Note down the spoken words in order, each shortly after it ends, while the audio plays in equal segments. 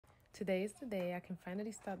Today is the day I can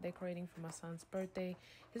finally start decorating for my son's birthday.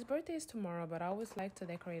 His birthday is tomorrow, but I always like to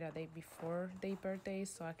decorate a day before their birthday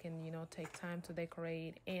so I can, take time to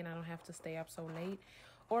decorate and I don't have to stay up so late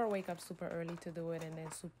or wake up super early to do it and then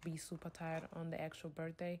be super tired on the actual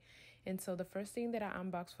birthday. And so the first thing that I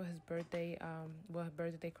unboxed for his birthday,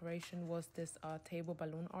 birthday decoration was this table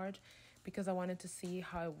balloon arch because I wanted to see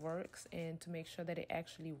how it works and to make sure that it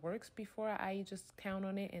actually works before I just count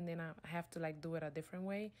on it and then I have to do it a different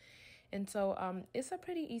way. And so it's a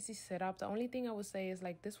pretty easy setup. The only thing I would say is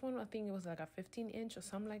this one, I think it was like a 15-inch or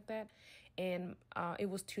something like that. And it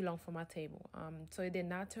was too long for my table. So it did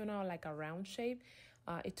not turn out like a round shape.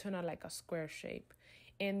 It turned out like a square shape.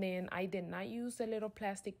 And then I did not use the little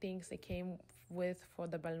plastic things they came with for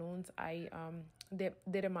the balloons. I did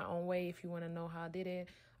it my own way. If you want to know how I did it,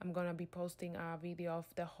 I'm going to be posting a video of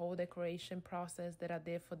the whole decoration process that I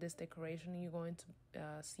did for this decoration. You're going to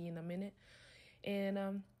see in a minute.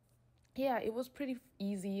 And yeah, it was pretty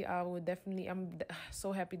easy. I'm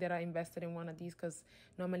so happy that I invested in one of these because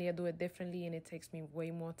normally I do it differently and it takes me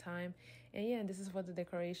way more time. And yeah, this is what the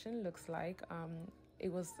decoration looks like.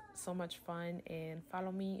 It was so much fun, and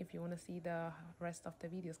follow me if you want to see the rest of the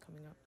videos coming up.